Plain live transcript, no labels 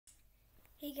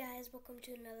Hey guys, welcome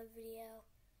to another video.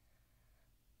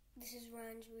 This is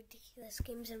Ryan's Ridiculous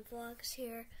Games and Vlogs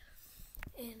here,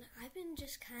 and I've been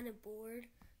just kind of bored,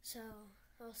 so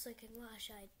I was thinking,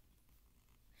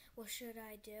 what should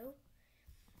I do?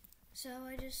 So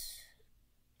I just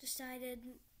decided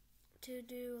to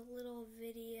do a little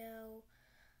video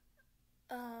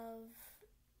of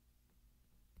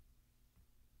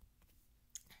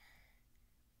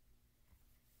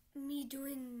me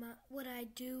doing what I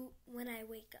do when I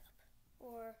wake up,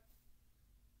 or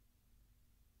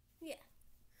yeah.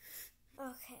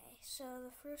 Okay, so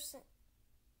the first thing,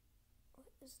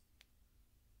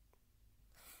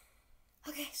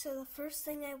 the first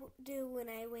thing I do when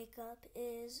I wake up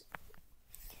is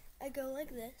I go like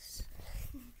this.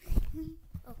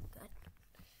 Oh God.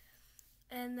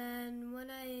 And then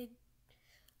when I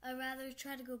rather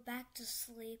try to go back to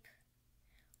sleep,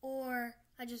 or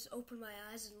I just open my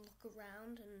eyes and look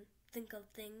around and think of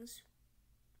things.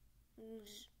 I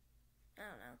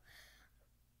don't know.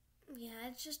 Yeah,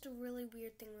 it's just a really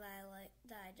weird thing that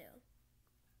I do.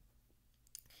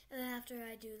 And then after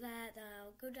I do that, then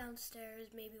I'll go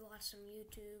downstairs, maybe watch some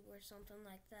YouTube or something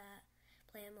like that.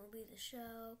 Play MLB The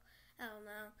Show. I don't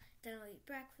know. Then I'll eat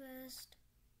breakfast,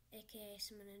 aka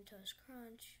Cinnamon Toast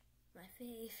Crunch, my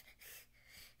fave.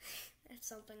 That's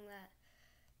something that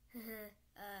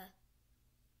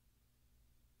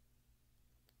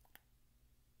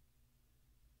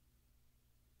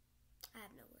I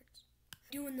have no words.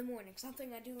 Do in the morning.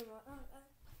 Something I do in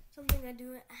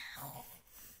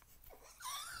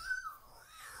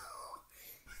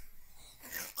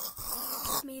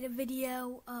made a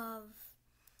video of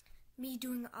me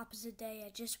doing the opposite day. I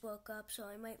just woke up, so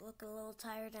I might look a little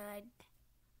tired, and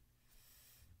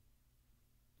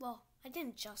I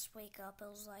didn't just wake up. It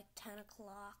was like 10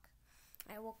 o'clock.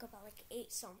 I woke up at like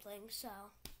 8 something, so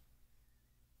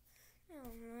I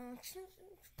don't know.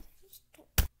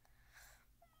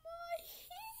 My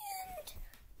hand.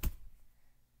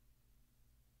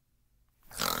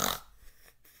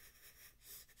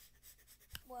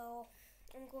 Well,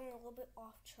 I'm going a little bit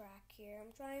off track here.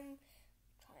 I'm trying.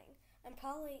 I'm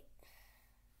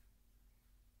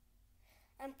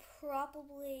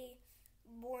probably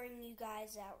boring you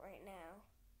guys out right now.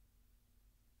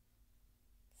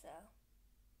 So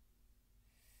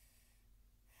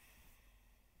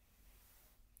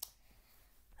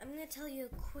I'm going to tell you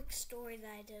a quick story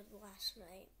that I did last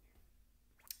night.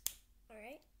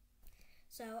 Alright?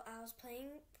 So I was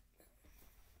playing.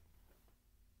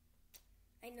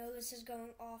 I know this is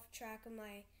going off track of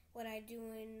what I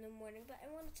do in the morning, but I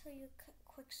want to tell you a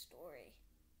quick story.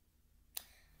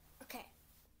 Okay,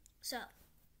 so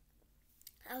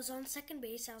I was on second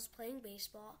base. I was playing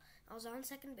baseball. I was on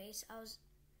second base. I was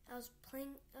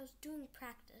doing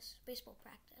practice, baseball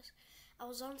practice. I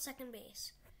was on second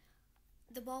base.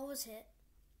 The ball was hit.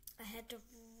 I had to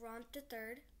run to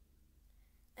third,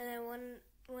 and then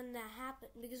when that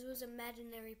happened, because it was an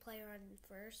imaginary player on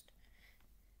first,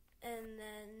 and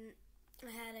then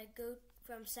I had to go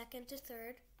from second to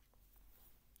third,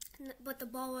 but the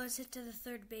ball was hit to the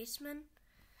third baseman.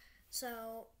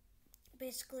 So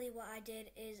basically what I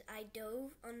did is I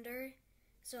dove under,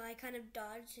 so I kind of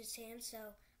dodged his hand,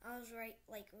 so I was right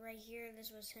here.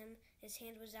 This was him. His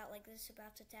hand was out like this,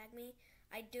 about to tag me.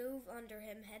 I dove under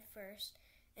him head first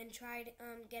and tried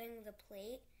getting the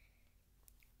plate,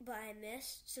 but I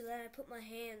missed. So then I put my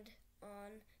hand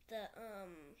on the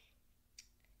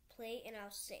plate and I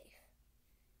was safe.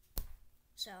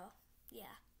 So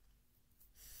yeah.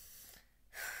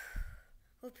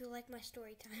 Hope you like my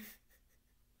story time.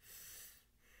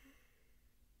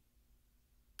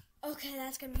 Okay,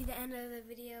 that's gonna be the end of the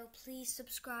video. Please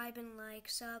subscribe and like,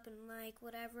 sub and like,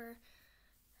 whatever.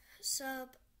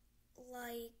 Sub,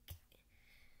 like,